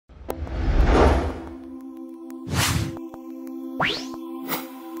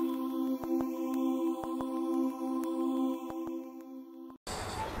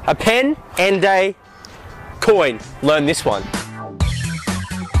A pen and a coin. Learn this one.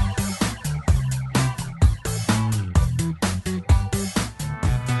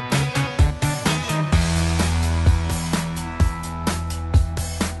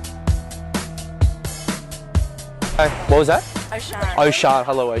 What was that? Oshan. Oshan,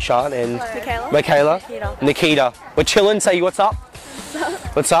 hello Oshan, and Michaela. Nikita. We're chilling, say what's up?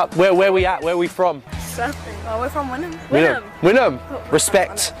 What's up? Where we at? Where are we from? Oh, we're from Wynnum. Wynnum.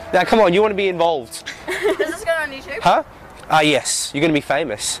 Respect. Now come on, you want to be involved. Does this go on YouTube? Huh? Yes, you're going to be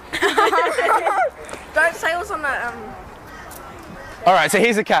famous. Don't say what's on that. Alright, so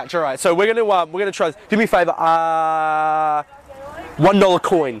here's the catch, alright, so we're gonna try, do me a favour, $1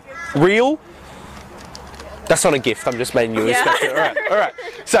 coin. Real? That's not a gift, I'm just making you respect it. Alright.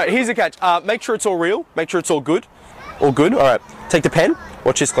 So here's the catch. Make sure it's all real. Make sure it's all good. All good. Alright. Take the pen.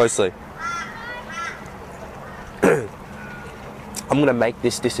 Watch this closely. I'm gonna make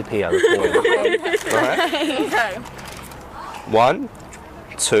this disappear. Alright? Okay. 1,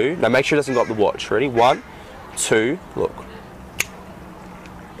 2. Now make sure it doesn't go up the watch. Ready? 1, 2. Look.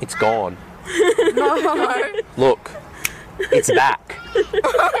 It's gone. No. Look. It's back.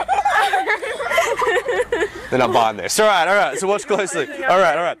 They're not buying this. Alright, so watch closely.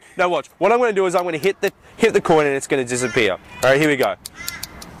 Alright. Now watch. What I'm going to do is I'm going to hit the coin and it's going to disappear. Alright, here we go.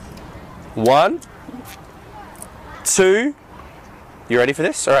 1, 2. You ready for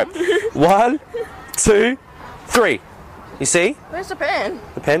this? Alright. 1, 2, 3. You see? Where's the pen?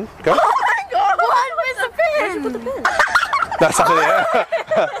 The pen? Go. Oh my god, what? Where's the pen? Where's the pen? That's up there.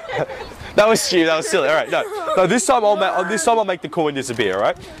 That was stupid. That was silly. All right, no. This time I'll make the coin disappear. All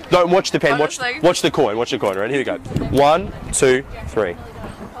right. Don't watch the pen. Watch the coin. Watch the coin. All right. Here we go. 1, 2, 3.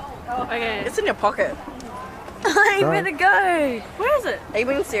 Okay. It's in your pocket. Hey, where'd it go? Where is it? Are you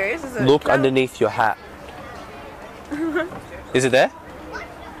being serious? Is it? Look underneath your hat. Is it there?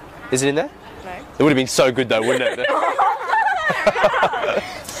 Is it in there? No. It would have been so good though, wouldn't it? I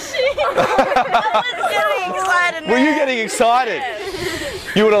was getting excited. Were you getting excited?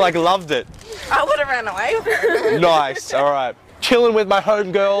 You would have like loved it. I would have ran away with it. Nice. All right. Chilling with my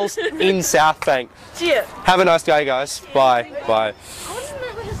homegirls in Southbank. Cheers. Have a nice day, guys. Bye. Bye.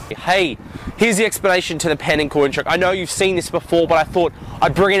 Hey, here's the explanation to the pen and coin trick. I know you've seen this before, but I thought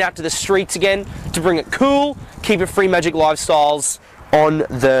I'd bring it out to the streets again to bring it cool, keep it free magic lifestyles on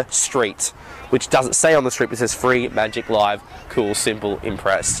the street. Which doesn't say on the street, but says free magic live, cool, simple,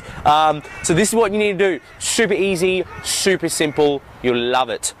 impressed. So this is what you need to do. Super easy, super simple, you'll love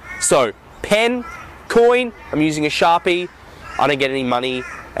it. So, pen, coin, I'm using a Sharpie. I don't get any money,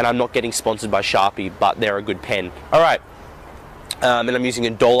 and I'm not getting sponsored by Sharpie, but they're a good pen. All right, and I'm using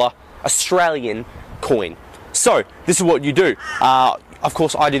 $1 Australian coin. So, this is what you do. Of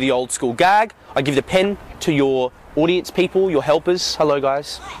course, I do the old school gag. I give the pen to your audience people, your helpers. Hello,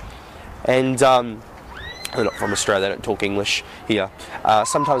 guys. And they're not from Australia, they don't talk English here.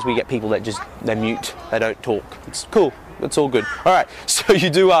 Sometimes we get people that they're mute, they don't talk. It's cool, it's all good. All right, so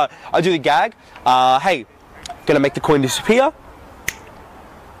you do, I do the gag. Hey, gonna make the coin disappear.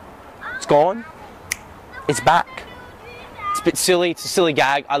 It's gone. It's back. It's a bit silly, it's a silly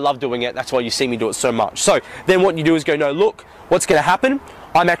gag. I love doing it, that's why you see me do it so much. So then what you do is go, no, look, what's gonna happen?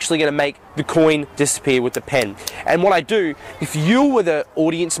 I'm actually going to make the coin disappear with the pen. And what I do, if you were the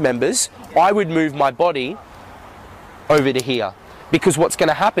audience members, I would move my body over to here. Because what's going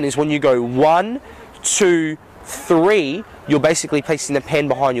to happen is when you go 1, 2, 3, you're basically placing the pen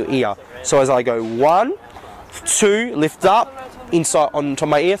behind your ear. So as I go 1, 2, lift up, inside onto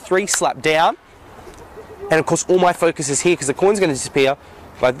my ear, 3, slap down. And of course all my focus is here because the coin's going to disappear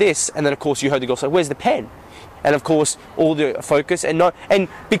like this. And then of course you heard the girl say, where's the pen? And of course, all the focus and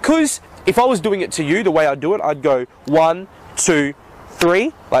because if I was doing it to you the way I do it, I'd go 1, 2,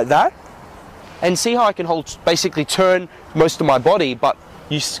 3 like that, and see how I can basically turn most of my body. But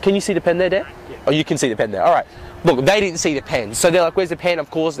can you see the pen there, Dad? Yeah. Oh, you can see the pen there. All right. Look, they didn't see the pen, so they're like, "Where's the pen?" Of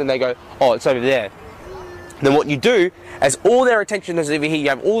course, then they go, "Oh, it's over there." And then what you do, as all their attention is over here, you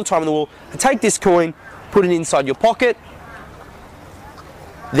have all the time in the world to take this coin, put it inside your pocket,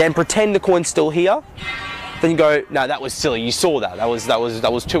 then pretend the coin's still here. Then you go, no, that was silly. You saw that.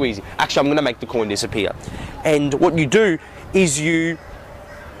 That was too easy. Actually, I'm going to make the coin disappear. And what you do is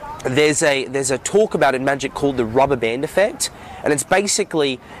there's a talk about in magic called the rubber band effect, and it's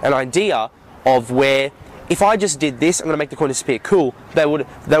basically an idea of where if I just did this, I'm going to make the coin disappear. Cool. They would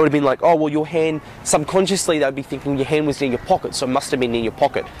have been like, oh well, your hand, subconsciously they would be thinking your hand was near your pocket, so it must have been near your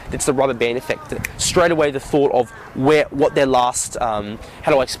pocket. It's the rubber band effect. Straight away, the thought of what their last. How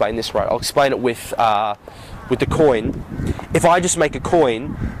do I explain this right? I'll explain it with. with the coin, if I just make a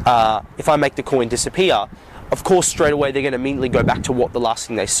coin, if I make the coin disappear, of course straight away they're going to immediately go back to what the last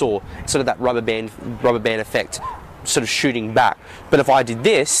thing they saw, sort of that rubber band effect, sort of shooting back. But if I did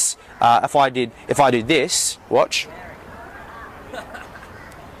this, if I did this, watch.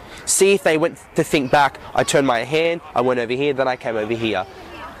 See if they went to think back. I turned my hand, I went over here, then I came over here.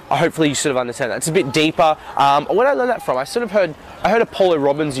 Hopefully you sort of understand that. It's a bit deeper. Where did I learn that from? I heard Apollo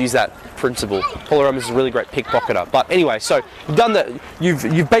Robbins use that principle. Apollo Robbins is a really great pickpocketer. But anyway, so you've done that.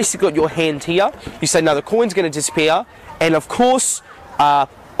 You've basically got your hand here. You say, no, the coin's going to disappear. And of course,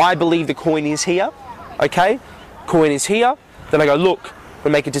 I believe the coin is here. Okay, coin is here. Then I go, look,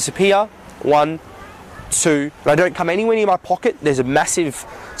 we make it disappear. 1, 2. And I don't come anywhere near my pocket. There's a massive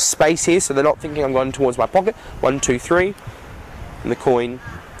space here, so they're not thinking I'm going towards my pocket. 1, 2, 3, and the coin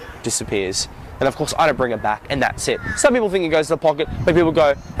disappears. And of course I don't bring it back, and that's it. Some people think it goes to the pocket, but people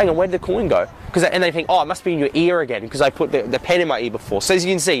go, hang on, where did the coin go? And they think, oh, it must be in your ear again, because I put the pen in my ear before. So as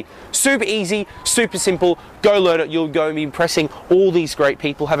you can see, super easy, super simple. Go learn it. You'll go and be impressing all these great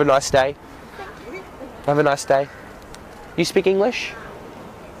people. Have a nice day. Have a nice day. You speak English?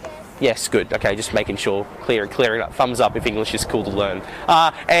 Yes, good. Okay, just making sure, clearing up. Thumbs up if English is cool to learn.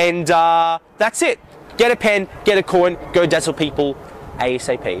 That's it. Get a pen, get a coin, go dazzle people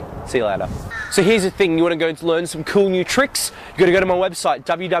ASAP. See you later. So here's the thing, you want to go to learn some cool new tricks, you got to go to my website,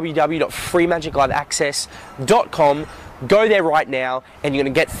 www.freemagicliveaccess.com. Go there right now and you're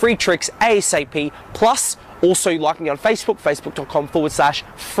going to get free tricks ASAP, plus also like me on Facebook,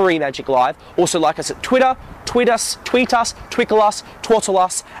 facebook.com/freemagiclive. Also like us at Twitter, tweet us, twinkle us, twaddle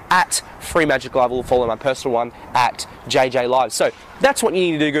us at freemagiclive, or follow my personal one at JJLive. So that's what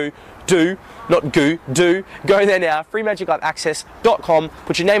you need to do. Go there now, freemagicliveaccess.com,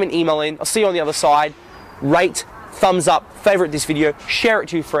 put your name and email in. I'll see you on the other side. Rate, thumbs up, favourite this video, share it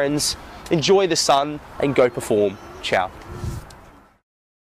to your friends, enjoy the sun, and go perform. Ciao.